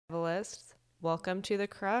Survivalists. Welcome to The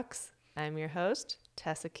Crux. I'm your host,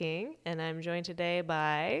 Tessa King, and I'm joined today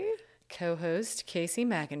by co-host Casey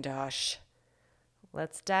McIntosh.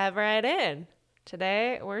 Let's dive right in.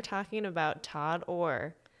 Today, we're talking about Todd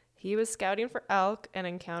Orr. He was scouting for elk and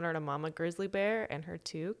encountered a mama grizzly bear and her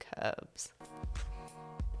two cubs.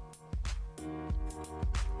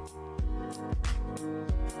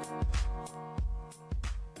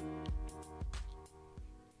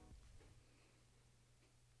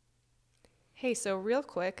 Hey, so real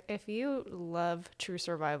quick, if you love true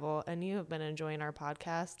survival and you have been enjoying our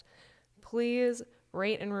podcast, please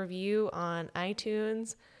rate and review on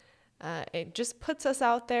iTunes. It just puts us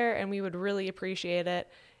out there and we would really appreciate it.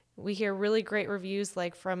 We hear really great reviews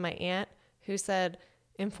like from my aunt who said,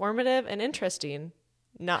 informative and interesting,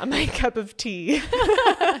 not my cup of tea.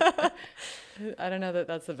 I don't know that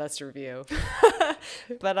that's the best review.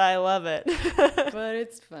 But I love it. But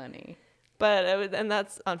it's funny. And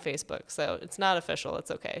that's on Facebook, so it's not official. It's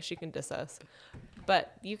okay. She can diss us.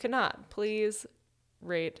 But you cannot. Please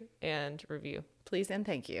rate and review. Please and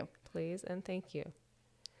thank you. Please and thank you.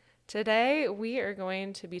 Today, we are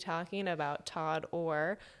going to be talking about Todd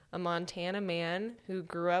Orr, a Montana man who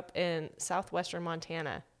grew up in southwestern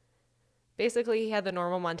Montana. Basically, he had the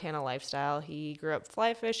normal Montana lifestyle. He grew up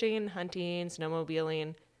fly fishing, hunting,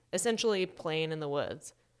 snowmobiling, essentially playing in the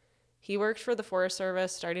woods. He worked for the Forest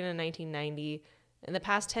Service starting in 1990. In the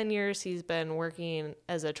past 10 years, he's been working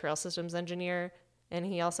as a trail systems engineer, and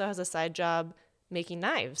he also has a side job making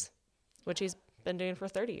knives, which he's been doing for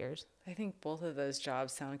 30 years. I think both of those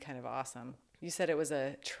jobs sound kind of awesome. You said it was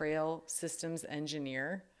a trail systems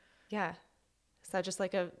engineer. Yeah. Is that just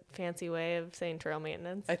like a fancy way of saying trail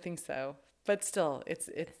maintenance? I think so. But still,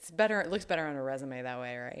 it's better. It looks better on a resume that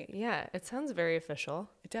way, right? Yeah, it sounds very official.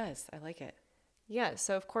 It does. I like it. Yeah,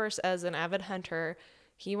 so of course, as an avid hunter,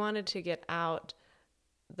 he wanted to get out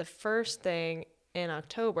the first thing in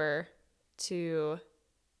October to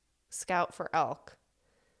scout for elk.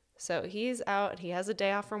 So he's out, he has a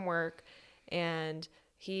day off from work, and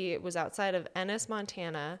he was outside of Ennis,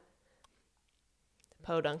 Montana,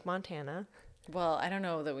 Podunk, Montana. Well, I don't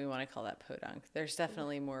know that we want to call that podunk. There's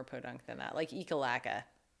definitely more podunk than that, like Ekalaka.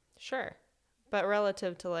 Sure. But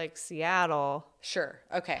relative to like Seattle, Sure.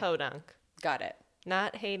 Okay. Podunk. Got it.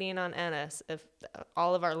 Not hating on Ennis, if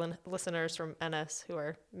all of our listeners from Ennis who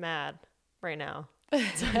are mad right now.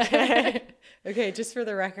 It's okay. Okay, just for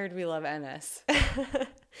the record, we love Ennis. I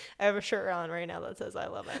have a shirt on right now that says I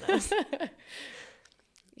love Ennis.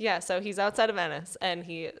 Yeah, so he's outside of Ennis, and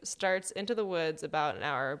he starts into the woods about an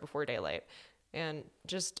hour before daylight. And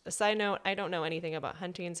just a side note, I don't know anything about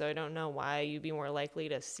hunting, so I don't know why you'd be more likely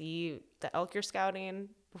to see the elk you're scouting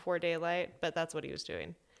before daylight, but that's what he was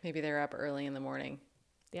doing. Maybe they're up early in the morning.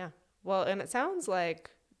 Yeah. Well, and it sounds like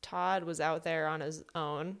Todd was out there on his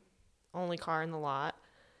own, only car in the lot.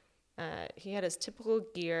 He had his typical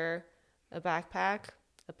gear, a backpack,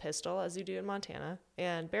 a pistol, as you do in Montana,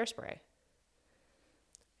 and bear spray.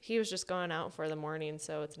 He was just going out for the morning,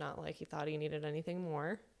 so it's not like he thought he needed anything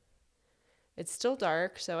more. It's still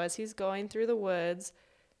dark, so as he's going through the woods,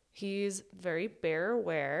 he's very bear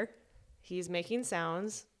aware. He's making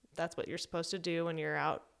sounds. That's what you're supposed to do when you're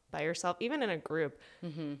out by yourself, even in a group.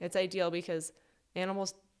 Mm-hmm. It's ideal because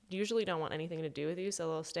animals usually don't want anything to do with you, so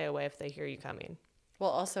they'll stay away if they hear you coming. Well,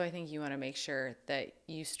 also, I think you want to make sure that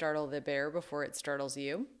you startle the bear before it startles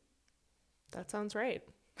you. That sounds right.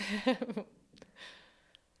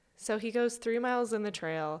 So he goes 3 miles in the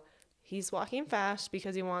trail. He's walking fast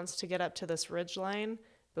because he wants to get up to this ridge line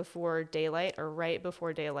before daylight or right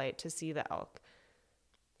before daylight to see the elk.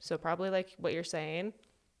 So probably like what you're saying,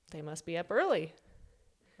 they must be up early.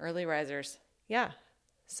 Early risers. Yeah.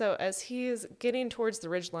 So as he's getting towards the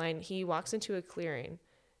ridge line, he walks into a clearing.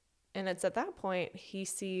 And it's at that point he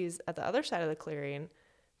sees at the other side of the clearing,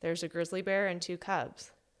 there's a grizzly bear and two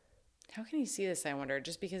cubs. How can you see this, I wonder?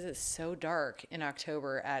 Just because it's so dark in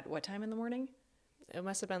October at what time in the morning? It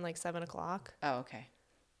must have been like 7 o'clock. Oh, okay.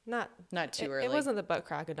 Not too early. It wasn't the butt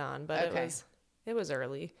crack of dawn, but okay. it was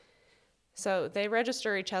early. So they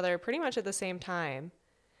register each other pretty much at the same time.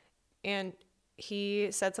 And he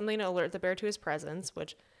said something to alert the bear to his presence,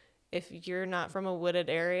 which if you're not from a wooded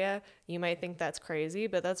area, you might think that's crazy,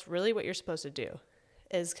 but that's really what you're supposed to do,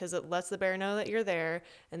 is because it lets the bear know that you're there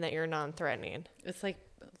and that you're non-threatening. It's like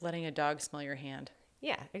letting a dog smell your hand.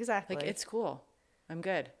 Yeah, exactly. Like, it's cool. I'm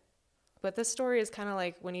good. But this story is kind of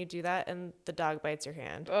like when you do that and the dog bites your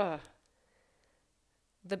hand. Ugh.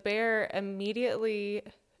 The bear immediately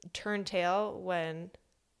turned tail when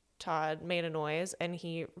Todd made a noise, and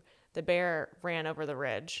the bear ran over the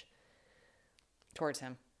ridge. Towards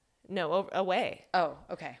him. No, away. Oh,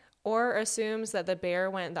 okay. or assumes that the bear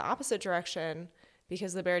went the opposite direction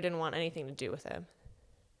because the bear didn't want anything to do with him.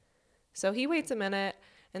 So he waits a minute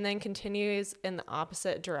and then continues in the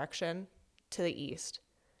opposite direction to the east.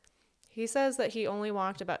 He says that he only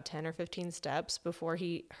walked about 10 or 15 steps before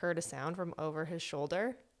he heard a sound from over his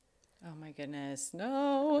shoulder. Oh my goodness,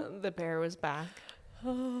 no. The bear was back.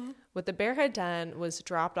 What the bear had done was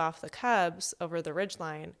dropped off the cubs over the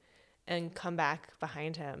ridgeline and come back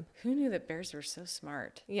behind him. Who knew that bears were so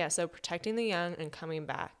smart? Yeah, so protecting the young and coming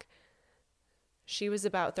back. She was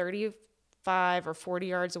about 35 or 40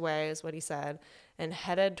 yards away, is what he said, and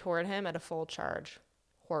headed toward him at a full charge.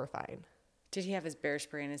 Horrifying. Did he have his bear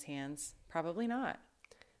spray in his hands? Probably not.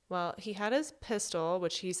 Well, he had his pistol,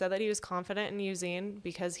 which he said that he was confident in using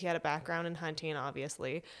because he had a background in hunting,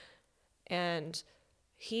 obviously. And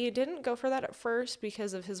he didn't go for that at first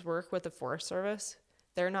because of his work with the Forest Service.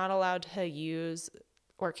 They're not allowed to use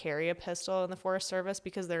or carry a pistol in the Forest Service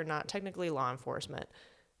because they're not technically law enforcement.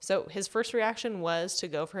 So his first reaction was to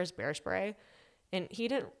go for his bear spray. And he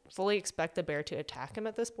didn't fully expect the bear to attack him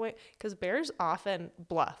at this point because bears often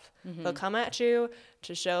bluff. Mm-hmm. They'll come at you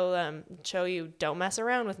to show you, don't mess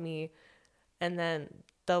around with me, and then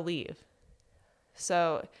they'll leave.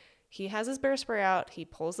 So he has his bear spray out. He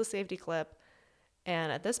pulls the safety clip.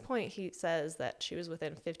 And at this point, he says that she was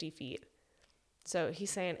within 50 feet. So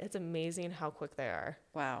he's saying it's amazing how quick they are.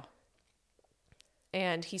 Wow.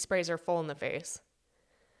 And he sprays her full in the face.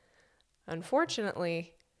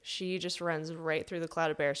 Unfortunately, she just runs right through the cloud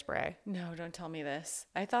of bear spray. No, don't tell me this.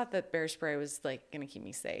 I thought that bear spray was like going to keep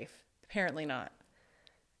me safe. Apparently not.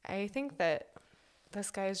 I think that this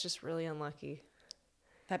guy is just really unlucky.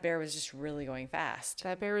 That bear was just really going fast.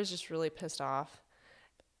 That bear was just really pissed off.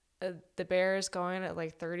 The bear is going at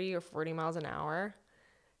like 30 or 40 miles an hour.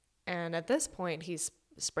 And at this point, he's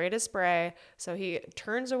sprayed his spray. So he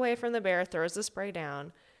turns away from the bear, throws the spray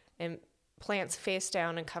down, and plants face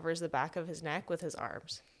down and covers the back of his neck with his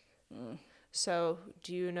arms. So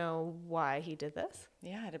do you know why he did this?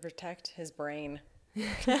 Yeah, to protect his brain.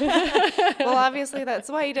 Well, obviously that's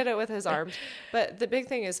why he did it with his arms. But the big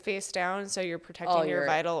thing is face down, so you're protecting your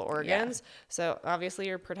vital organs. Yeah. So obviously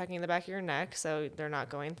you're protecting the back of your neck, so they're not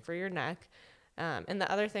going for your neck. And the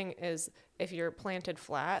other thing is if you're planted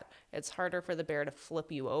flat, it's harder for the bear to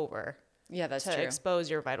flip you over. Yeah, that's to true. Expose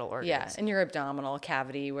your vital organs. Yeah, and your abdominal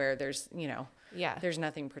cavity where there's, there's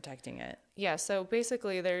nothing protecting it. Yeah, so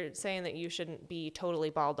basically they're saying that you shouldn't be totally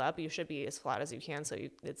balled up. You should be as flat as you can so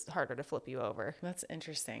it's harder to flip you over. That's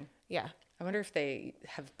interesting. Yeah. I wonder if they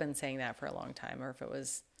have been saying that for a long time or if it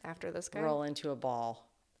was after this guy. Roll into a ball.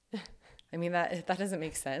 I mean, that doesn't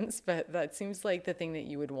make sense, but that seems like the thing that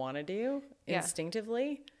you would want to do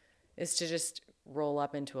instinctively is to just roll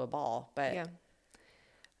up into a ball. But yeah.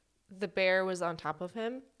 The bear was on top of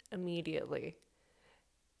him immediately.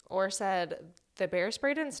 Or said the bear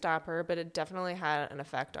spray didn't stop her, but it definitely had an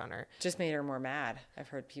effect on her. Just made her more mad. I've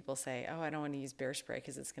heard people say, oh, I don't want to use bear spray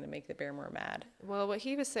because it's going to make the bear more mad. Well, what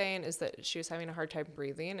he was saying is that she was having a hard time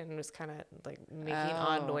breathing and was kind of like making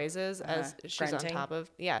odd noises as she's grunting. On top of.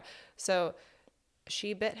 Yeah. So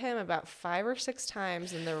she bit him about 5 or 6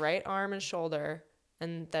 times in the right arm and shoulder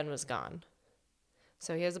and then was gone.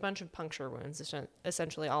 So he has a bunch of puncture wounds,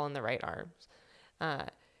 essentially all in the right arms.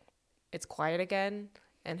 It's quiet again,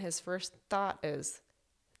 and his first thought is,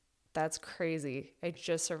 that's crazy. I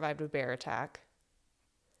just survived a bear attack.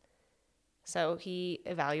 So he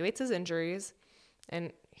evaluates his injuries,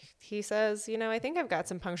 and he says, I think I've got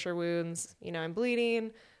some puncture wounds. I'm bleeding,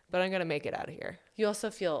 but I'm going to make it out of here. You also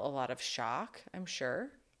feel a lot of shock, I'm sure.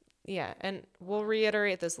 Yeah, and we'll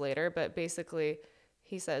reiterate this later, but basically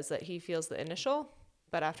he says that he feels the initial.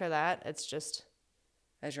 But after that, it's just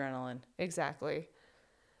adrenaline. Exactly.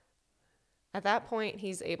 At that point,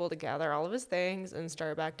 he's able to gather all of his things and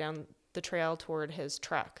start back down the trail toward his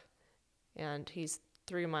truck. And he's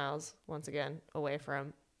 3 miles, once again, away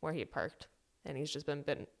from where he parked. And he's just been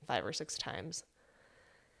bitten 5 or 6 times.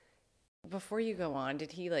 Before you go on,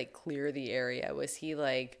 did he clear the area? Was he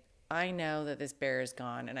I know that this bear is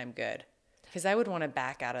gone and I'm good? Because I would want to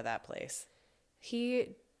back out of that place.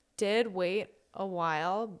 He did wait a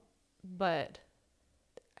while, but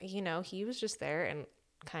he was just there and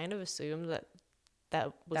kind of assumed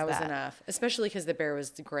that was enough, especially because the bear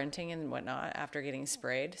was grunting and whatnot after getting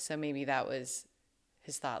sprayed. So maybe that was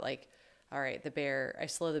his thought, all right, I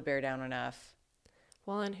slowed the bear down enough.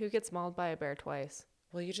 Well, and who gets mauled by a bear twice?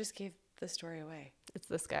 Well, you just gave the story away. It's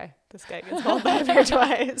this guy. This guy gets mauled by a bear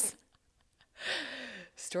twice.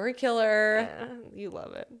 Story killer. You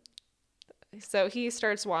love it. So he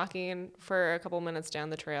starts walking for a couple minutes down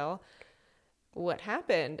the trail. What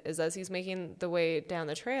happened is as he's making the way down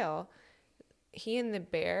the trail, he and the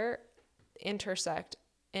bear intersect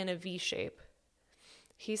in a V shape.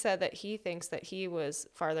 He said that he thinks that he was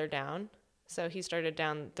farther down, so he started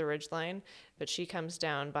down the ridgeline, but she comes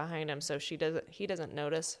down behind him, so he doesn't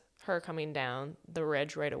notice her coming down the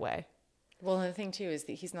ridge right away. Well, the thing too is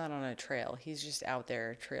that he's not on a trail. He's just out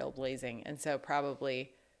there trailblazing. And so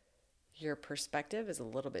probably your perspective is a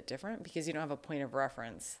little bit different because you don't have a point of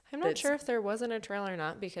reference. I'm not sure if there wasn't a trail or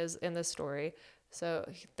not, because in this story, so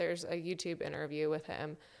there's a YouTube interview with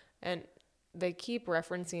him and they keep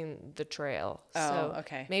referencing the trail. Oh, so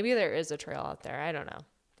okay. Maybe there is a trail out there. I don't know.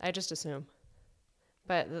 I just assume.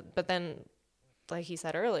 But then, like he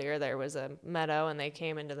said earlier, there was a meadow and they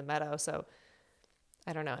came into the meadow. So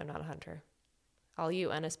I don't know. I'm not a hunter. All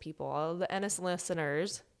you Ennis people, all the Ennis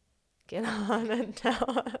listeners, get on and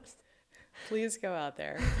tell us. Please go out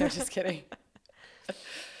there. No, just kidding.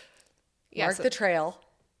 Yeah, Mark the trail.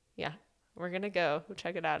 Yeah, we're going to go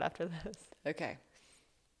check it out after this. Okay.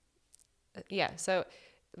 Yeah, so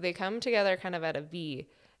they come together kind of at a V,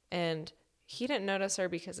 and he didn't notice her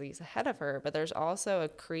because he's ahead of her, but there's also a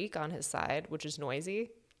creek on his side, which is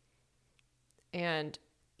noisy. And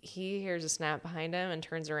he hears a snap behind him and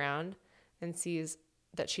turns around and sees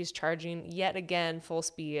that she's charging yet again full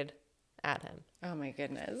speed at him. Oh my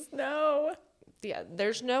goodness. No. Yeah,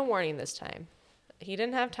 there's no warning this time. He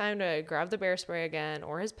didn't have time to grab the bear spray again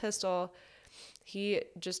or his pistol. He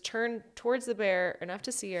just turned towards the bear enough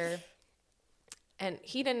to see her, and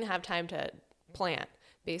he didn't have time to plant.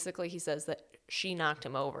 Basically, he says that she knocked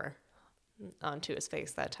him over onto his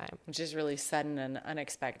face that time. Which is really sudden and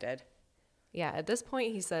unexpected. Yeah, at this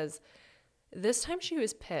point, he says, this time she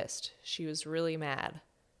was pissed. She was really mad.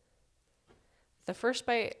 The first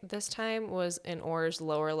bite this time was in Orr's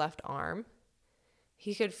lower left arm.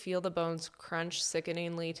 He could feel the bones crunch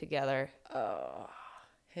sickeningly together. Oh,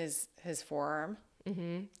 his forearm?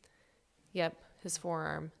 Mm-hmm. Yep, his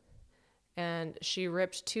forearm. And she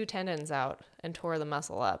ripped 2 tendons out and tore the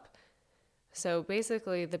muscle up. So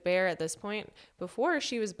basically, the bear at this point, before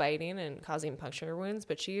she was biting and causing puncture wounds,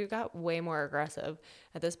 but she got way more aggressive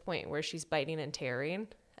at this point where she's biting and tearing,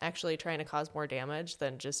 actually trying to cause more damage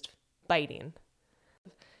than just biting.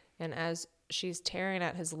 And as she's tearing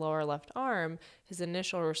at his lower left arm, his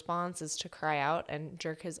initial response is to cry out and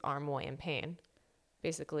jerk his arm away in pain.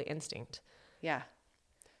 Basically instinct. Yeah.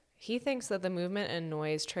 He thinks that the movement and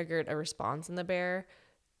noise triggered a response in the bear.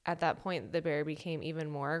 At that point, the bear became even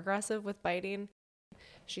more aggressive with biting.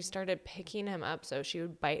 She started picking him up, so she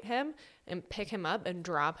would bite him and pick him up and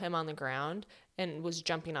drop him on the ground and was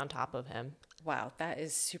jumping on top of him. Wow, that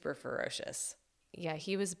is super ferocious. Yeah,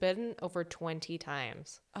 he was bitten over 20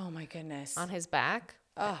 times. Oh my goodness. On his back,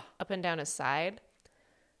 up and down his side.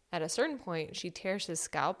 At a certain point, she tears his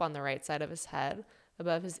scalp on the right side of his head.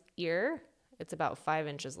 Above his ear, it's about 5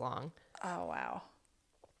 inches long. Oh, wow.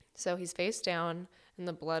 So he's face down, and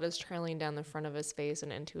the blood is trailing down the front of his face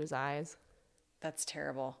and into his eyes. That's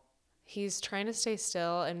terrible. He's trying to stay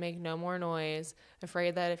still and make no more noise,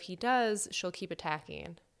 afraid that if he does, she'll keep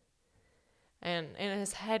attacking. And in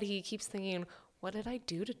his head, he keeps thinking, what did I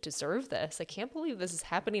do to deserve this? I can't believe this is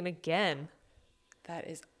happening again. That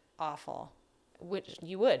is awful. Which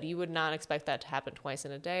you would not expect that to happen twice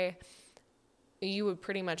in a day. You would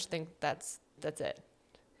pretty much think that's it.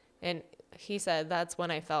 And he said, that's when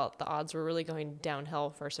I felt the odds were really going downhill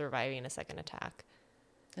for surviving a second attack.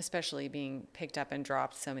 Especially being picked up and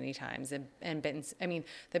dropped so many times and bitten. I mean,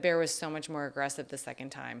 the bear was so much more aggressive the second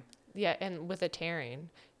time. Yeah, and with a tearing,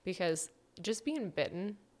 because just being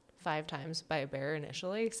bitten 5 times by a bear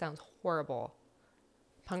initially sounds horrible.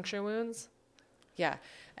 Puncture wounds. Yeah,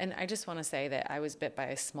 and I just want to say that I was bit by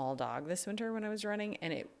a small dog this winter when I was running,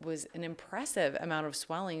 and it was an impressive amount of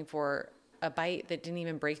swelling for a bite that didn't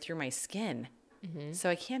even break through my skin. Mm-hmm. So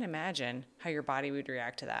I can't imagine how your body would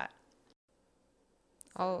react to that.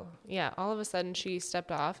 All of a sudden she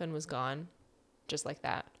stepped off and was gone, just like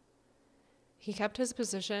that. He kept his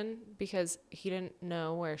position because he didn't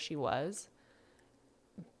know where she was.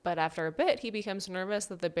 But after a bit, he becomes nervous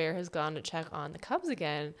that the bear has gone to check on the cubs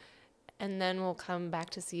again, and then will come back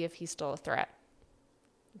to see if he's still a threat.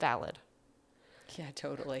 Valid. Yeah,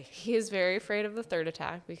 totally. He is very afraid of the third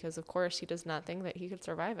attack because, of course, he does not think that he could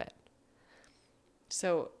survive it.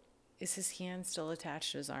 So is his hand still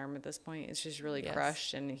attached to his arm at this point? It's just really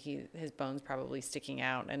crushed, and his bone's probably sticking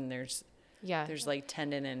out, and there's like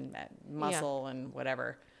tendon and muscle and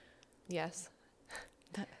whatever. Yes.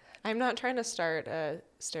 I'm not trying to start a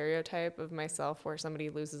stereotype of myself where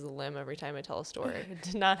somebody loses a limb every time I tell a story. It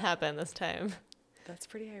did not happen this time. That's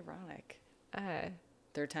pretty ironic.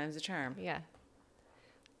 3rd time's a charm. Yeah.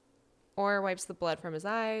 Or wipes the blood from his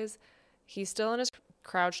eyes. He's still in his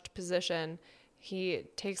crouched position. He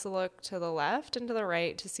takes a look to the left and to the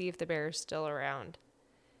right to see if the bear is still around.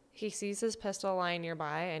 He sees his pistol lying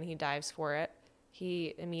nearby and he dives for it.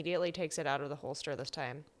 He immediately takes it out of the holster this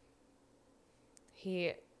time.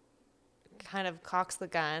 He kind of cocks the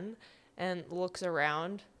gun and looks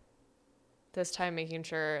around, this time making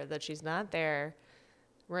sure that she's not there,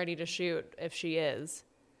 ready to shoot if she is.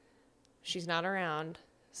 She's not around.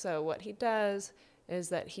 So what he does is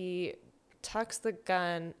that he tucks the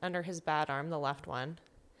gun under his bad arm, the left one,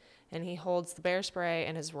 and he holds the bear spray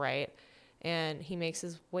in his right, and he makes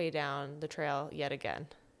his way down the trail yet again.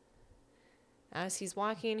 As he's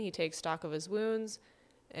walking, he takes stock of his wounds,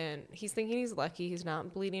 and he's thinking he's lucky he's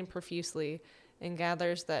not bleeding profusely, and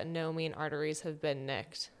gathers that no main arteries have been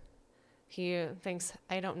nicked. He thinks,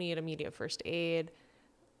 I don't need immediate first aid.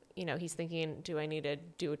 You know, he's thinking, do I need to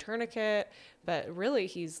do a tourniquet? But really,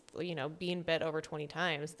 he's, being bit over 20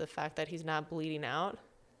 times. The fact that he's not bleeding out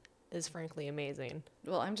is frankly amazing.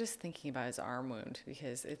 Well, I'm just thinking about his arm wound,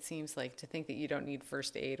 because it seems like to think that you don't need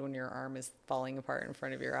first aid when your arm is falling apart in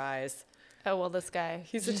front of your eyes. Oh, well, this guy.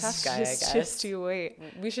 He's a tough guy, I guess. Just you wait.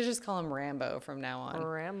 We should just call him Rambo from now on.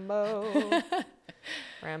 Rambo.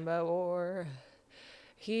 Rambo or...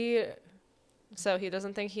 So he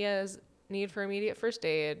doesn't think he has need for immediate first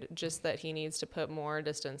aid, just that he needs to put more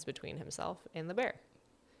distance between himself and the bear.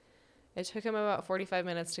 It took him about 45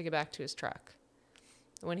 minutes to get back to his truck.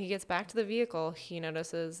 When he gets back to the vehicle, he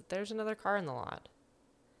notices there's another car in the lot.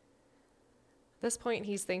 At this point,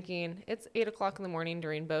 he's thinking it's 8 o'clock in the morning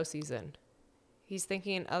during bow season. He's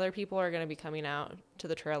thinking other people are going to be coming out to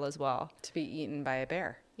the trail as well. To be eaten by a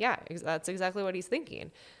bear. Yeah, that's exactly what he's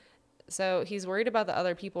thinking. So he's worried about the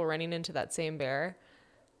other people running into that same bear,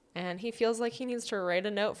 and he feels like he needs to write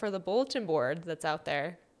a note for the bulletin board that's out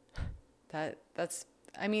there.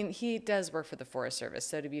 He does work for the Forest Service,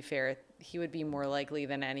 so to be fair, he would be more likely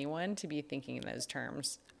than anyone to be thinking in those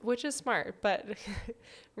terms. Which is smart, but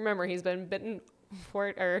remember, he's been bitten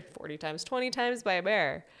 40 times, 20 times by a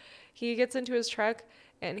bear. He gets into his truck,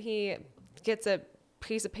 and he gets a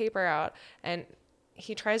piece of paper out, and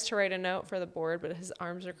he tries to write a note for the board, but his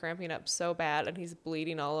arms are cramping up so bad, and he's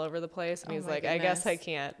bleeding all over the place, and he's like, goodness. I guess I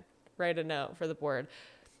can't write a note for the board.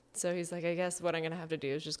 So he's like, I guess what I'm going to have to do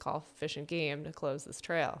is just call Fish and Game to close this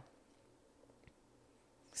trail.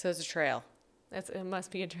 So it's a trail. It must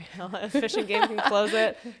be a trail. If Fish and Game can close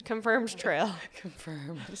it, confirmed trail.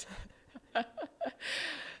 Confirmed.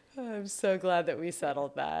 I'm so glad that we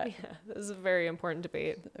settled that. Yeah, this is a very important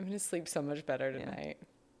debate. I'm going to sleep so much better tonight.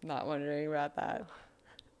 Yeah. Not wondering about that.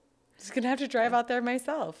 Just going to have to drive out there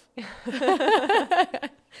myself.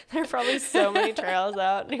 There are probably so many trails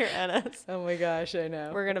out near Ennis. Oh my gosh, I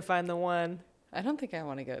know. We're going to find the one. I don't think I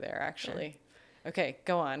want to go there, actually. Sure. Okay,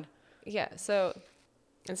 go on. Yeah, so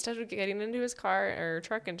instead of getting into his car or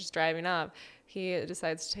truck and just driving up, he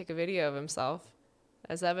decides to take a video of himself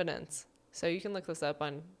as evidence. So you can look this up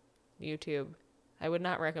on YouTube. I would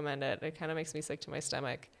not recommend it. It kind of makes me sick to my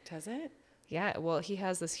stomach. Does it? Yeah, well, he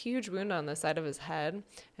has this huge wound on the side of his head,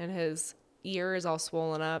 and his ear is all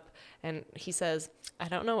swollen up, and he says, I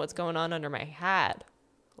don't know what's going on under my hat.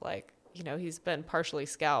 Like, he's been partially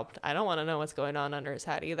scalped. I don't want to know what's going on under his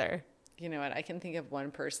hat either. You know what? I can think of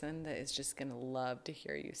one person that is just going to love to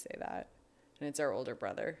hear you say that, and it's our older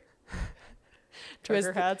brother.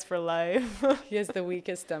 Trucker hats for life. He has the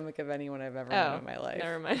weakest stomach of anyone I've ever known in my life.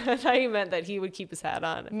 Never mind. I thought you meant that he would keep his hat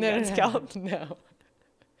on if he got scalped. No.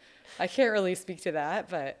 I can't really speak to that,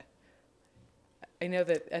 but I know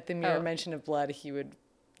that at the mere mention of blood, he would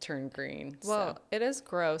turn green. Well, it is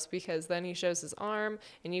gross because then he shows his arm,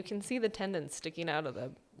 and you can see the tendons sticking out of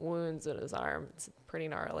the wounds in his arm. It's pretty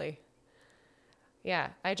gnarly.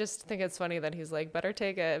 Yeah, I just think it's funny that he's like, better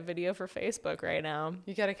take a video for Facebook right now.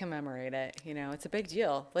 You got to commemorate it. It's a big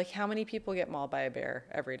deal. Like, how many people get mauled by a bear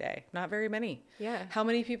every day? Not very many. Yeah. How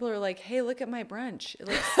many people are like, hey, look at my brunch. It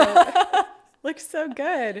looks so... looks so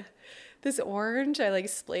good. This orange, I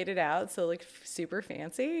splayed it out so it looked super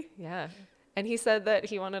fancy. Yeah. And he said that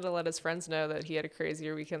he wanted to let his friends know that he had a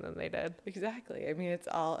crazier weekend than they did. Exactly. I mean, it's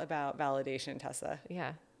all about validation, Tessa.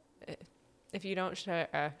 Yeah. If you don't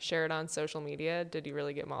share it on social media, did you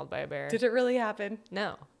really get mauled by a bear? Did it really happen?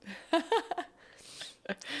 No.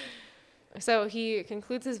 So he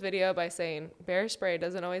concludes his video by saying, bear spray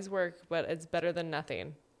doesn't always work, but it's better than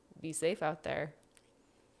nothing. Be safe out there.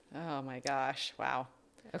 Oh my gosh. Wow.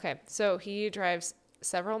 Okay, so he drives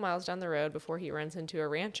several miles down the road before he runs into a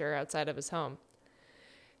rancher outside of his home.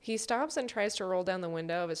 He stops and tries to roll down the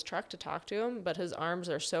window of his truck to talk to him, but his arms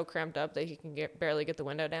are so cramped up that he can barely get the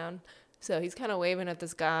window down. So he's kind of waving at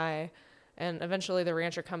this guy, and eventually the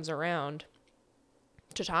rancher comes around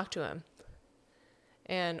to talk to him.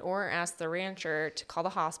 And Orr asked the rancher to call the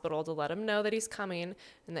hospital to let him know that he's coming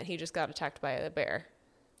and that he just got attacked by a bear.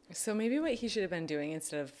 So maybe what he should have been doing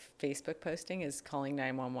instead of Facebook posting is calling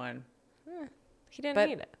 911. He didn't But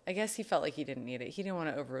need it. I guess he felt like he didn't need it. He didn't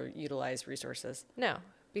want to overutilize resources. No,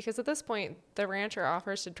 because at this point, the rancher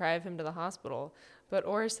offers to drive him to the hospital. But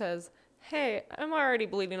Orr says, hey, I'm already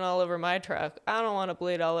bleeding all over my truck. I don't want to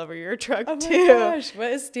bleed all over your truck, Oh my too. gosh,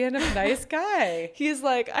 what a stand-up nice guy. He's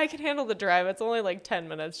like, I can handle the drive. It's only like 10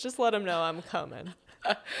 minutes. Just let him know I'm coming.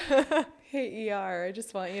 Hey, ER, I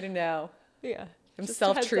just want you to know. Yeah. I'm just a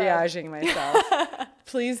heads up. self-triaging myself.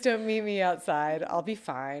 Please don't meet me outside. I'll be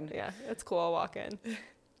fine. Yeah, it's cool. I'll walk in.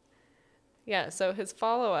 Yeah, so his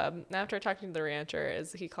follow-up after talking to the rancher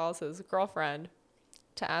is he calls his girlfriend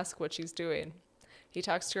to ask what she's doing. He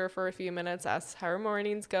talks to her for a few minutes, asks how her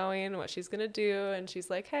morning's going, what she's going to do, and she's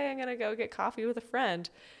like, hey, I'm going to go get coffee with a friend.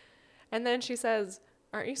 And then she says,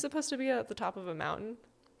 aren't you supposed to be at the top of a mountain?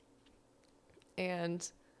 And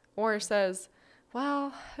Orr says,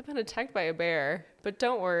 well, I've been attacked by a bear, but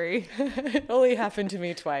don't worry. It only happened to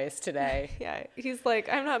me twice today. Yeah, he's like,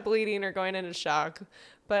 I'm not bleeding or going into shock,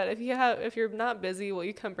 but if you're not busy, will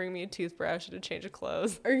you come bring me a toothbrush and a change of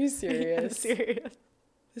clothes? Are you Yeah, serious? I'm serious.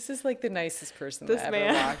 This is like the nicest person This that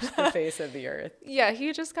man. ever walked the face of the earth. Yeah,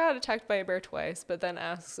 he just got attacked by a bear twice, but then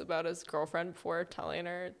asks about his girlfriend before telling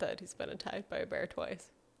her that he's been attacked by a bear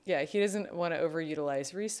twice. Yeah, he doesn't want to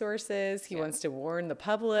overutilize resources. He Yeah. wants to warn the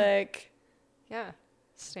public. Yeah,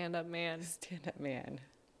 stand-up man. Stand-up man.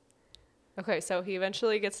 Okay, so he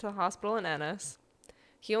eventually gets to the hospital in Ennis.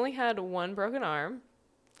 He only had one broken arm,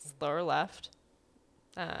 his lower left.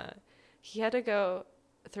 He had to go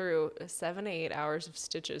through 7 to 8 hours of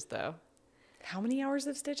stitches, though. How many hours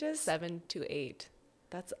of stitches? 7 to 8.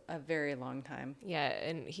 That's a very long time. Yeah,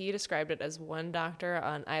 and he described it as one doctor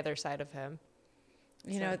on either side of him.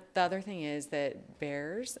 You know, the other thing is that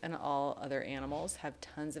bears and all other animals have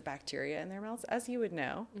tons of bacteria in their mouths, as you would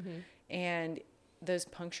know. Mm-hmm. And those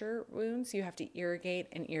puncture wounds, you have to irrigate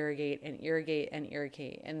and irrigate and irrigate and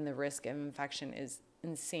irrigate. And the risk of infection is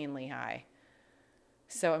insanely high.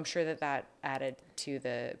 So I'm sure that added to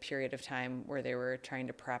the period of time where they were trying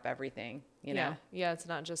to prep everything, you know? Yeah, it's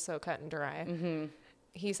not just so cut and dry. Mm-hmm.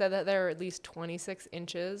 He said that there were at least 26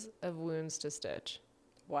 inches of wounds to stitch.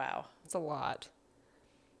 Wow. It's a lot.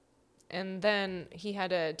 And then he had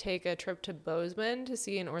to take a trip to Bozeman to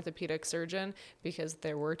see an orthopedic surgeon because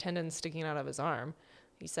there were tendons sticking out of his arm.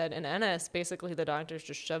 He said in Ennis, basically the doctors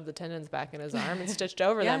just shoved the tendons back in his arm and stitched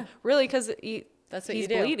over them. Really, because That's what he's you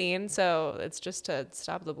do. bleeding, so it's just to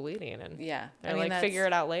stop the bleeding. And Yeah. they're like, figure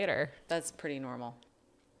it out later. That's pretty normal.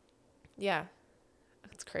 Yeah,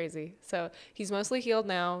 it's crazy. So he's mostly healed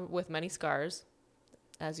now with many scars,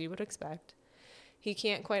 as you would expect. He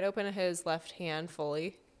can't quite open his left hand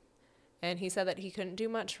fully. And he said that he couldn't do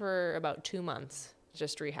much for about 2 months,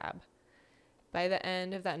 just rehab. By the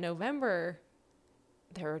end of that November,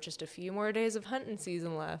 there were just a few more days of hunting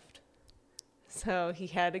season left. So he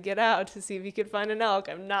had to get out to see if he could find an elk.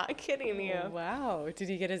 I'm not kidding you. Oh, wow. Did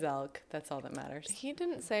he get his elk? That's all that matters. He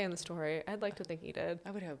didn't say in the story. I'd like to think he did.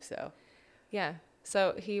 I would hope so. Yeah.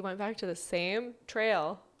 So he went back to the same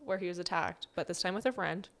trail where he was attacked, but this time with a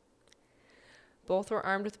friend. Both were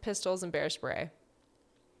armed with pistols and bear spray.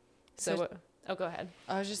 So go ahead.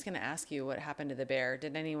 I was just going to ask you what happened to the bear.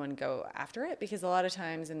 Did anyone go after it? Because a lot of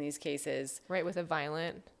times in these cases, Right, with a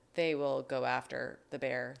violent. they will go after the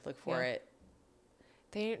bear, look for it.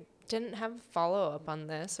 They didn't have follow-up on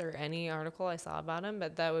this or any article I saw about him,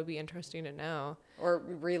 but that would be interesting to know. Or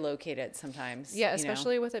relocate it sometimes. Yeah, you know?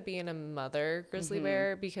 especially with it being a mother grizzly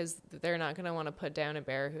bear, because they're not going to want to put down a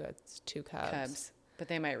bear who has 2 cubs. But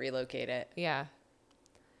they might relocate it. Yeah.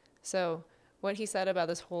 So what he said about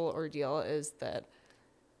this whole ordeal is that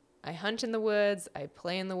I hunt in the woods, I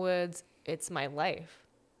play in the woods, it's my life.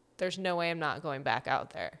 There's no way I'm not going back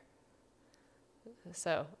out there.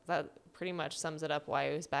 So that pretty much sums it up why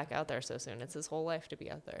he was back out there so soon. It's his whole life to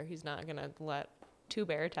be out there. He's not going to let 2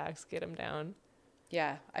 bear attacks get him down.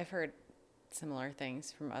 Yeah, I've heard similar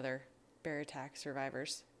things from other bear attack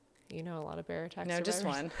survivors. You know a lot of bear attack No, just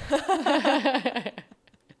survivors? one.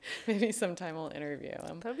 Maybe sometime we'll interview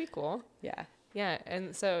him. That'd be cool. Yeah. Yeah,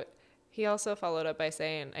 and so he also followed up by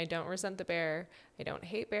saying, I don't resent the bear. I don't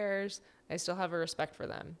hate bears. I still have a respect for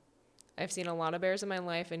them. I've seen a lot of bears in my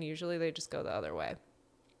life, and usually they just go the other way.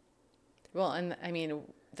 Well, and I mean,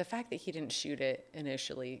 the fact that he didn't shoot it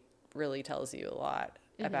initially really tells you a lot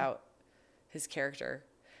about his character.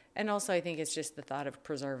 And also, I think it's just the thought of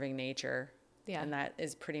preserving nature. Yeah. And that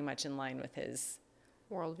is pretty much in line with his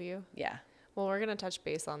Worldview. Yeah. Well, we're going to touch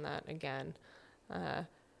base on that again.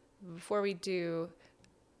 Before we do,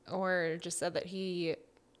 or just said that he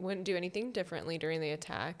wouldn't do anything differently during the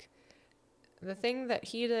attack. The thing that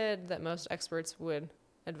he did that most experts would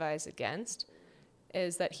advise against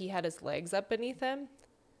is that he had his legs up beneath him.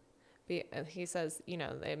 He says,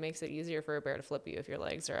 it makes it easier for a bear to flip you if your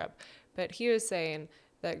legs are up. But he was saying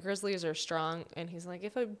that grizzlies are strong, and he's like,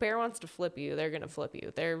 if a bear wants to flip you, they're going to flip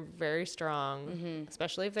you. They're very strong,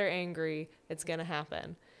 especially if they're angry. It's going to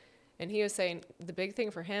happen. And he was saying the big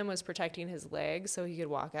thing for him was protecting his legs so he could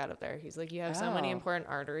walk out of there. He's like, you have so many important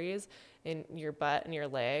arteries in your butt and your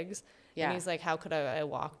legs. Yeah. And he's like, how could I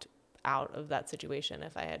walked out of that situation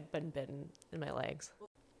if I had been bitten in my legs?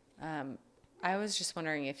 I was just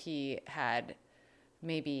wondering if he had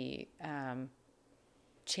maybe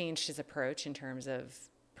changed his approach in terms of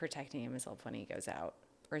protecting himself when he goes out.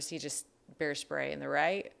 Or is he just bear spray in the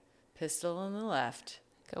right, pistol in the left?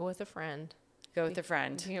 Go with a friend. Go with a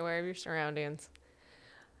friend. Be aware of your surroundings.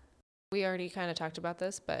 We already kind of talked about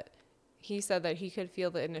this, but he said that he could feel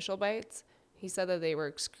the initial bites. He said that they were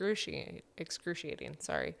excruciating,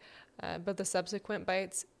 but the subsequent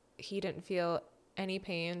bites, he didn't feel any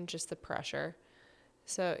pain, just the pressure.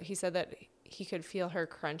 So he said that he could feel her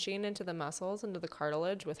crunching into the muscles, into the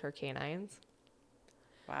cartilage with her canines.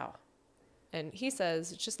 Wow. And he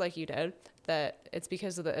says, just like you did, that it's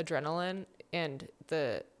because of the adrenaline and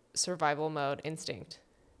the survival mode instinct.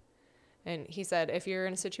 And he said, if you're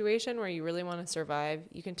in a situation where you really want to survive,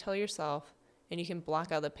 you can tell yourself and you can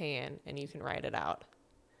block out the pain and you can ride it out.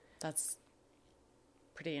 That's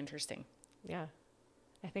pretty interesting. Yeah.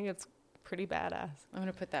 I think it's pretty badass. I'm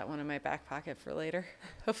going to put that one in my back pocket for later.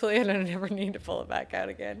 Hopefully I don't ever need to pull it back out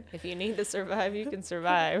again. If you need to survive, you can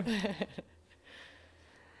survive.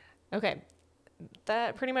 Okay.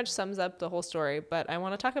 That pretty much sums up the whole story, but I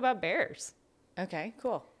want to talk about bears. Okay,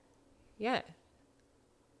 cool. Yeah.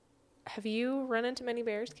 Have you run into many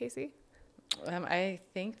bears, Casey? I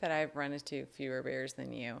think that I've run into fewer bears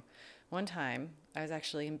than you. One time, I was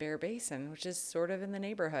actually in Bear Basin, which is sort of in the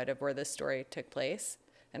neighborhood of where this story took place.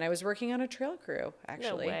 And I was working on a trail crew,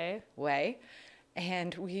 actually. No way.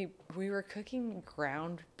 And we were cooking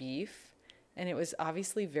ground beef, and it was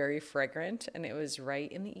obviously very fragrant. And it was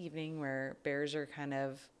right in the evening where bears are kind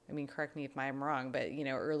of, correct me if I'm wrong, but,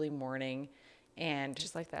 early morning. And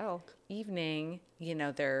just like the elk. Evening,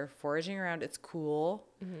 they're foraging around. It's cool.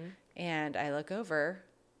 Mm-hmm. And I look over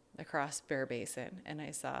across Bear Basin and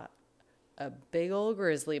I saw a big old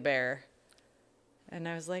grizzly bear. And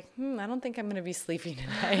I was like, I don't think I'm going to be sleeping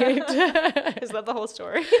tonight. Is that the whole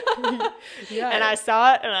story? Yeah. And I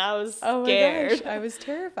saw it and I was scared. My gosh, I was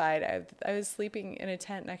terrified. I was sleeping in a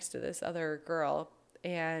tent next to this other girl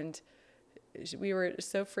and we were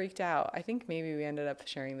so freaked out. I think maybe we ended up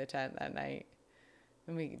sharing the tent that night.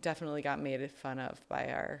 And we definitely got made fun of by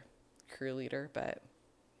our crew leader, but,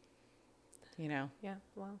 Yeah,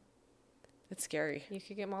 well. It's scary. You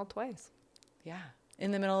could get mauled twice. Yeah. In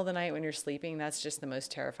the middle of the night when you're sleeping, that's just the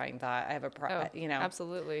most terrifying thought. I have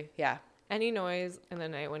Absolutely. Yeah. Any noise in the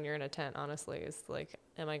night when you're in a tent, honestly, is like,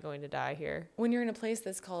 am I going to die here? When you're in a place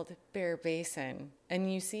that's called Bear Basin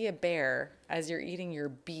and you see a bear as you're eating your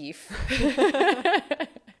beef,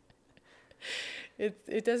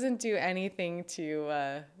 it doesn't do anything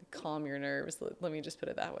to calm your nerves. Let me just put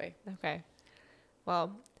it that way. Okay.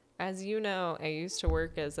 Well, as you know, I used to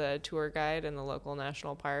work as a tour guide in the local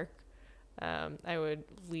national park. I would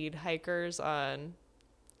lead hikers on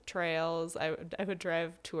trails. I would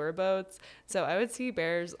drive tour boats. So I would see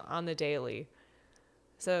bears on the daily.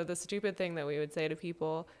 So the stupid thing that we would say to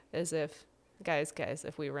people is guys,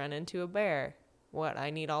 if we run into a bear, what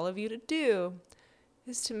I need all of you to do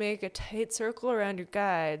is to make a tight circle around your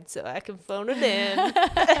guide so I can phone it in.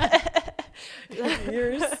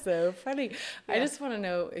 You're so funny. Yeah. I just want to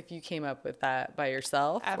know if you came up with that by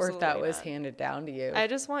yourself. Absolutely, or if that was handed down to you. I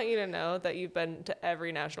just want you to know that you've been to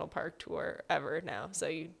every national park tour ever now, so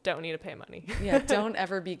you don't need to pay money. Yeah, don't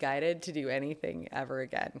ever be guided to do anything ever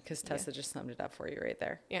again, because Tessa just summed it up for you right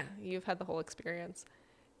there. Yeah, you've had the whole experience.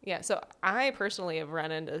 Yeah, so I personally have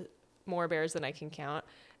run into more bears than I can count,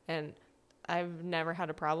 and I've never had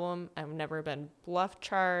a problem. I've never been bluff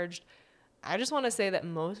charged. I just want to say that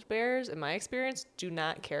most bears, in my experience, do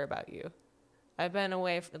not care about you. I've been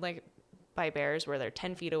away by bears where they're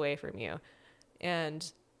 10 feet away from you.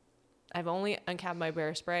 And I've only uncapped my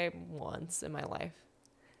bear spray once in my life.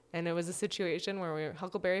 And it was a situation where we were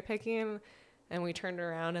huckleberry picking and we turned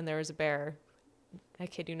around and there was a bear. I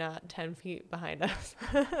kid you not, 10 feet behind us.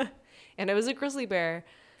 And it was a grizzly bear.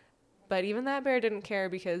 But even that bear didn't care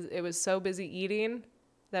because it was so busy eating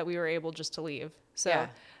that we were able just to leave. So yeah.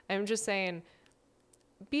 I'm just saying,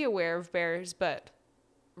 be aware of bears, but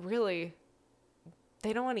really,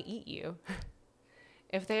 they don't want to eat you.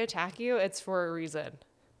 If they attack you, it's for a reason.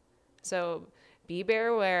 So be bear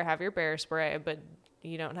aware, have your bear spray, but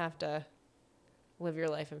you don't have to live your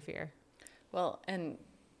life in fear. Well, and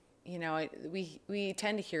we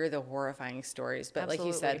tend to hear the horrifying stories, but like you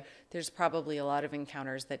Absolutely. said, there's probably a lot of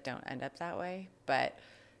encounters that don't end up that way. But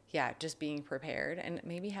yeah, just being prepared and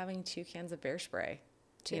maybe having 2 cans of bear spray.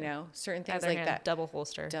 Two. Certain things Other like hand, that. double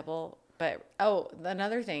holster. Double. But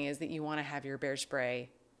another thing is that you want to have your bear spray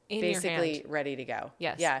In your basically hand. ready to go.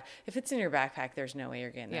 Yes. Yeah. If it's in your backpack, there's no way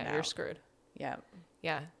you're getting it Yeah, out. you're screwed. Yeah.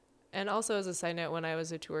 Yeah. And also, as a side note, when I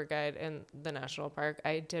was a tour guide in the national park,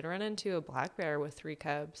 I did run into a black bear with 3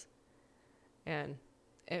 cubs. And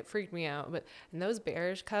it freaked me out. And those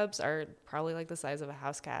bear cubs are probably like the size of a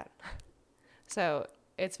house cat. So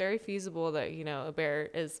it's very feasible that, a bear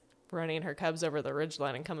is running her cubs over the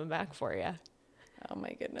ridgeline and coming back for you. Oh,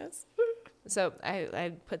 my goodness. So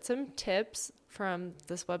I put some tips from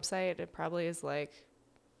this website. It probably is like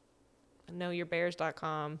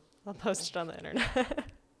knowyourbears.com. I'll post it on the internet.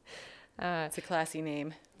 It's a classy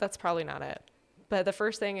name. That's probably not it. But the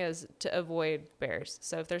first thing is to avoid bears.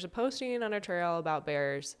 So if there's a posting on a trail about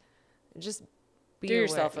bears, just Do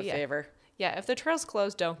yourself a favor. Yeah, if the trail's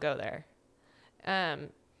closed, don't go there.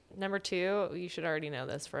 Number 2, you should already know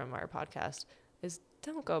this from our podcast, is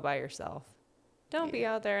don't go by yourself. Don't be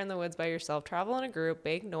out there in the woods by yourself. Travel in a group,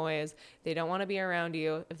 make noise. They don't want to be around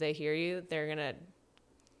you. If they hear you, they're going to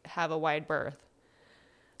have a wide berth.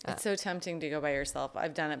 It's so tempting to go by yourself.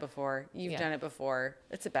 I've done it before. You've done it before.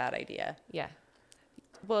 It's a bad idea. Yeah.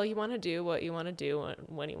 Well, you want to do what you want to do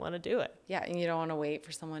when you want to do it. Yeah, and you don't want to wait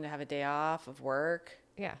for someone to have a day off of work.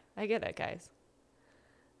 Yeah, I get it, guys.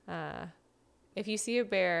 If you see a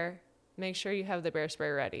bear, make sure you have the bear spray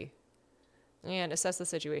ready. And assess the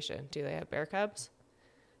situation. Do they have bear cubs?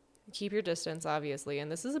 Keep your distance, obviously.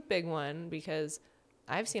 And this is a big one because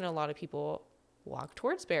I've seen a lot of people walk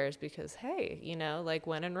towards bears because, hey, like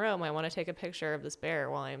when in Rome, I want to take a picture of this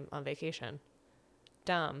bear while I'm on vacation.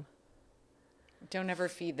 Dumb. Don't ever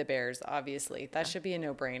feed the bears, obviously. That should be a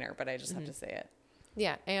no-brainer, but I just have to say it.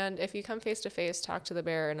 Yeah, and if you come face-to-face, talk to the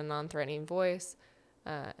bear in a non-threatening voice,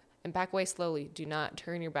 and back away slowly. Do not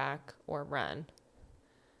turn your back or run.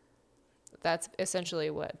 That's essentially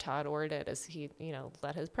what Todd Orr did, is he,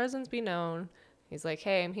 let his presence be known. He's like,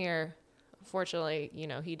 hey, I'm here. Fortunately,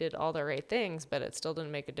 he did all the right things, but it still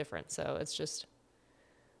didn't make a difference. So it's just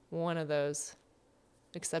one of those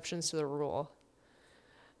exceptions to the rule.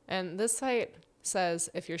 And this site says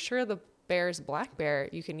if you're sure the bear is a black bear,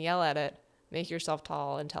 you can yell at it, make yourself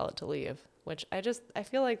tall, and tell it to leave. Which I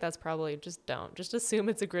feel like that's probably just don't. Just assume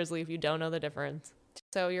it's a grizzly if you don't know the difference.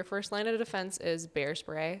 So your first line of defense is bear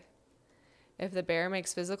spray. If the bear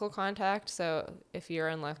makes physical contact, so if you're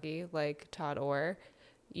unlucky, like Todd Orr,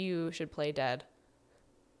 you should play dead.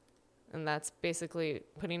 And that's basically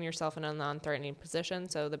putting yourself in a non-threatening position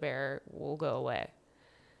so the bear will go away.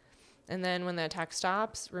 And then when the attack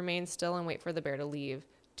stops, remain still and wait for the bear to leave.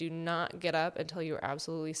 Do not get up until you are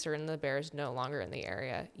absolutely certain the bear is no longer in the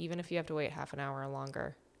area, even if you have to wait half an hour or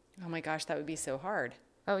longer. Oh my gosh, that would be so hard.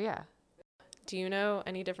 Oh, yeah. Do you know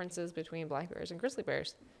any differences between black bears and grizzly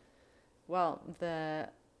bears? Well, the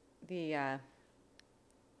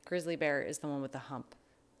grizzly bear is the one with the hump.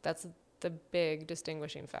 That's the big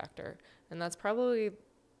distinguishing factor. And that's probably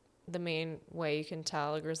the main way you can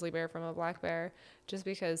tell a grizzly bear from a black bear, just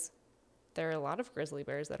because there are a lot of grizzly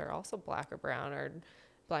bears that are also black or brown, or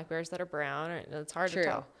black bears that are brown, and it's hard to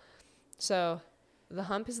tell. So the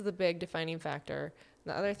hump is the big defining factor.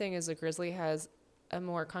 The other thing is the grizzly has a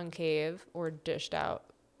more concave or dished out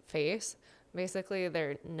face. Basically,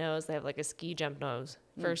 their nose, they have like a ski jump nose,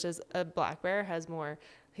 versus a black bear has more,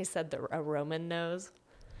 he said, a Roman nose,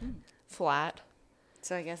 flat.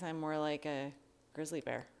 So I guess I'm more like a grizzly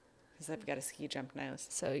bear because I've got a ski jump nose.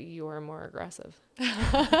 So you are more aggressive.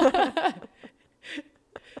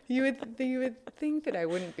 You would think that I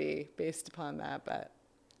wouldn't be based upon that, but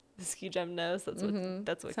The ski jump nose, that's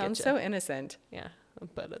what sounds gets you. so innocent. Yeah,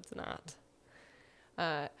 but it's not.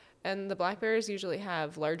 And the black bears usually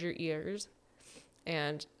have larger ears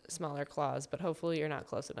and smaller claws, but hopefully you're not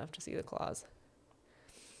close enough to see the claws.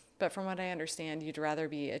 But from what I understand, you'd rather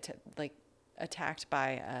be attacked by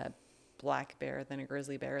a black bear than a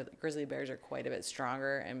grizzly bear. Grizzly bears are quite a bit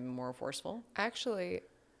stronger and more forceful. Actually,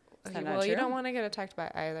 Is that well, not you true? don't want to get attacked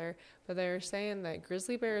by either, but they're saying that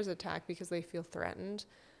grizzly bears attack because they feel threatened.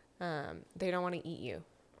 They don't want to eat you,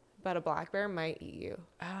 but a black bear might eat you.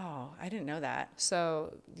 Oh, I didn't know that.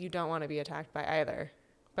 So you don't want to be attacked by either.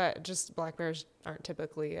 But just black bears aren't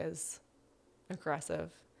typically as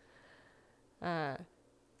aggressive.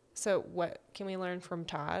 So what can we learn from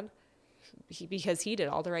Todd? Because he did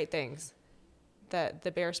all the right things. that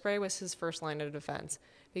the bear spray was his first line of defense,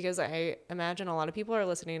 because I imagine a lot of people are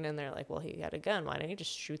listening and they're like, well, he had a gun. Why didn't he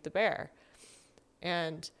just shoot the bear?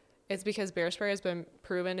 And it's because bear spray has been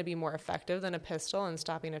proven to be more effective than a pistol in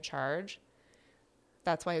stopping a charge.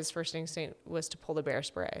 That's why his first instinct was to pull the bear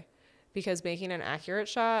spray, because making an accurate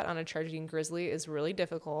shot on a charging grizzly is really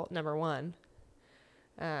difficult, number one.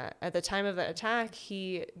 At the time of the attack,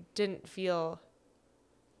 he didn't feel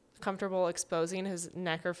comfortable exposing his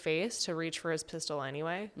neck or face to reach for his pistol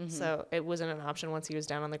anyway. Mm-hmm. So it wasn't an option once he was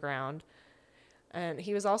down on the ground. And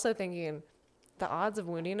he was also thinking, the odds of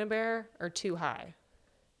wounding a bear are too high.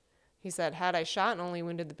 He said, had I shot and only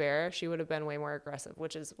wounded the bear, she would have been way more aggressive,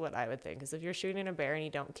 which is what I would think. Because if you're shooting a bear and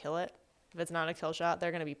you don't kill it, if it's not a kill shot,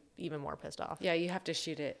 they're going to be even more pissed off. Yeah, you have to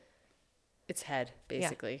shoot its head,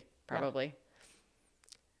 basically, probably. Yeah.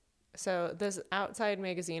 So this Outside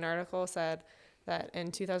Magazine article said that in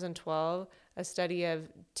 2012, a study of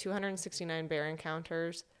 269 bear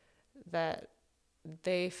encounters, that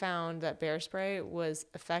they found that bear spray was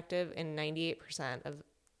effective in 98% of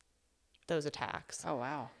those attacks. Oh,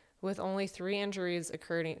 wow. With only 3 injuries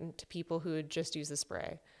occurring to people who had just used the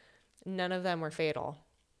spray. None of them were fatal.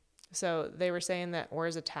 So they were saying that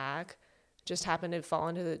Orr's attack just happened to fall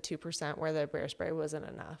into the 2% where the bear spray wasn't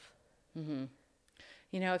enough. Mm-hmm.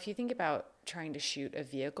 You know, if you think about trying to shoot a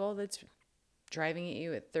vehicle that's driving at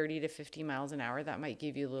you at 30 to 50 miles an hour, that might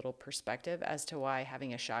give you a little perspective as to why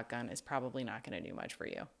having a shotgun is probably not going to do much for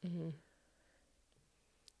you. Mm-hmm.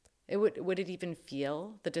 Would it even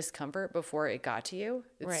feel the discomfort before it got to you?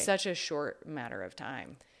 It's such a short matter of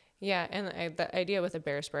time. Yeah, and the idea with a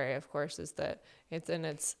bear spray, of course, is that it's in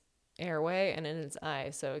its airway and in its eye,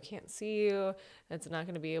 so it can't see you. It's not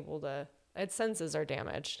going to be able to... Its senses are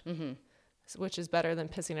damaged, mm-hmm. which is better than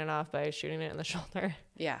pissing it off by shooting it in the shoulder.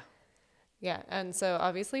 Yeah. Yeah, and so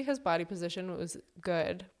obviously his body position was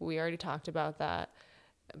good. We already talked about that.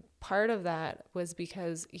 Part of that was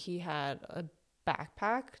because he had a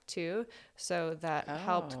backpack too, so that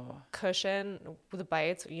helped cushion the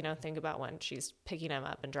bites. You know, think about when she's picking him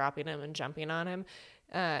up and dropping him and jumping on him.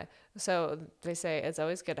 So they say it's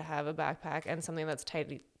always good to have a backpack and something that's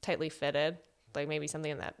tightly fitted, like maybe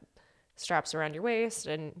something that straps around your waist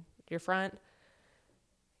and your front.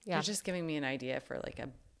 Yeah. You're just giving me an idea for like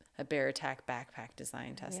a bear attack backpack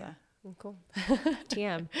design, Tessa. Yeah. Cool.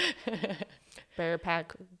 TM. Bear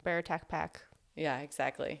attack pack. Yeah,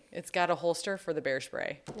 exactly. It's got a holster for the bear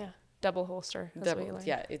spray. Yeah. Double holster.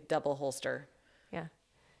 Double holster. Yeah.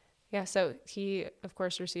 Yeah. So he, of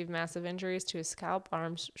course, received massive injuries to his scalp,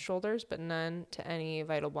 arms, shoulders, but none to any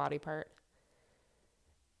vital body part.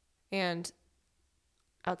 And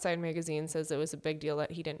Outside Magazine says it was a big deal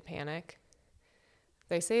that he didn't panic.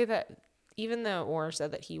 They say that even though Orr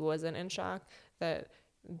said that he wasn't in shock, that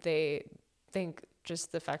they think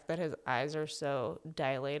just the fact that his eyes are so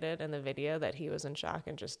dilated in the video that he was in shock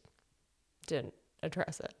and just didn't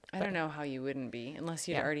address it. I don't know how you wouldn't be unless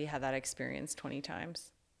you'd already had that experience 20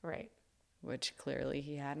 times. Right. Which clearly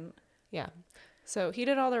he hadn't. Yeah. So he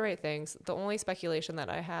did all the right things. The only speculation that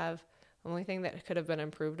I have, the only thing that could have been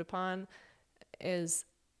improved upon is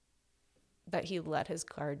that he let his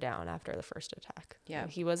guard down after the first attack. Yeah.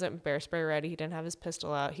 He wasn't bear spray ready. He didn't have his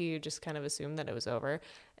pistol out. He just kind of assumed that it was over.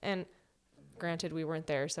 And granted, we weren't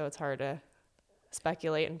there, so it's hard to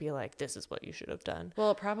speculate and be like, this is what you should have done.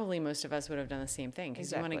 Well, probably most of us would have done the same thing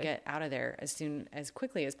because you want to get out of there as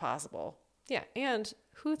quickly as possible. Yeah. And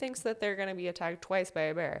who thinks that they're going to be attacked twice by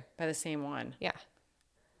a bear? By the same one. Yeah.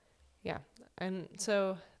 Yeah. And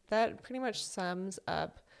so that pretty much sums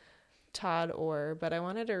up Todd Orr, but I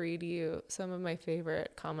wanted to read you some of my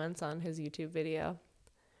favorite comments on his YouTube video.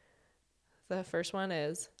 The first one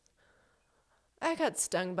is, I got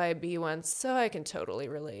stung by a bee once, so I can totally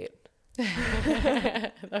relate.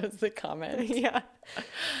 That was the comment. Yeah.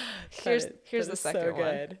 Here's the second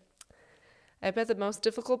one. I bet the most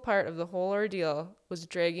difficult part of the whole ordeal was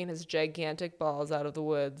dragging his gigantic balls out of the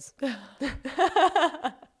woods.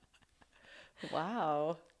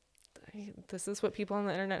 Wow. This is what people on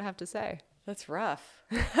the internet have to say. That's rough.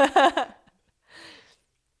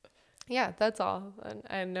 Yeah, that's all.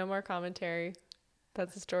 And no more commentary.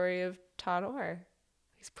 That's the story of Todd Orr.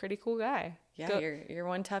 He's a pretty cool guy. Yeah, you're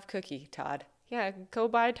one tough cookie, Todd. Yeah, go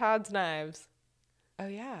buy Todd's knives. Oh,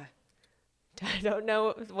 yeah. I don't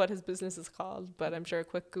know what his business is called, but I'm sure a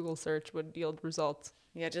quick Google search would yield results.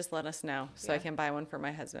 Yeah, just let us know so I can buy one for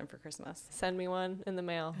my husband for Christmas. Send me one in the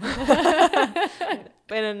mail.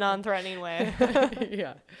 In a non-threatening way.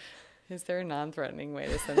 Yeah. Is there a non-threatening way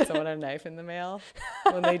to send someone a knife in the mail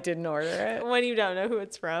when they didn't order it? When you don't know who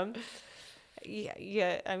it's from.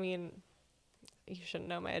 Yeah. I mean, you shouldn't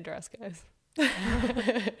know my address, guys.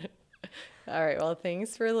 All right. Well,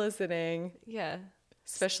 thanks for listening, Yeah.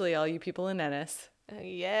 especially all you people in Ennis.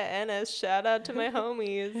 Yeah, Ennis, shout out to my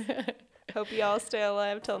homies. Hope y'all stay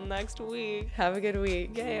alive till next week. Have a good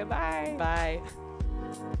week. Yeah, bye. Bye.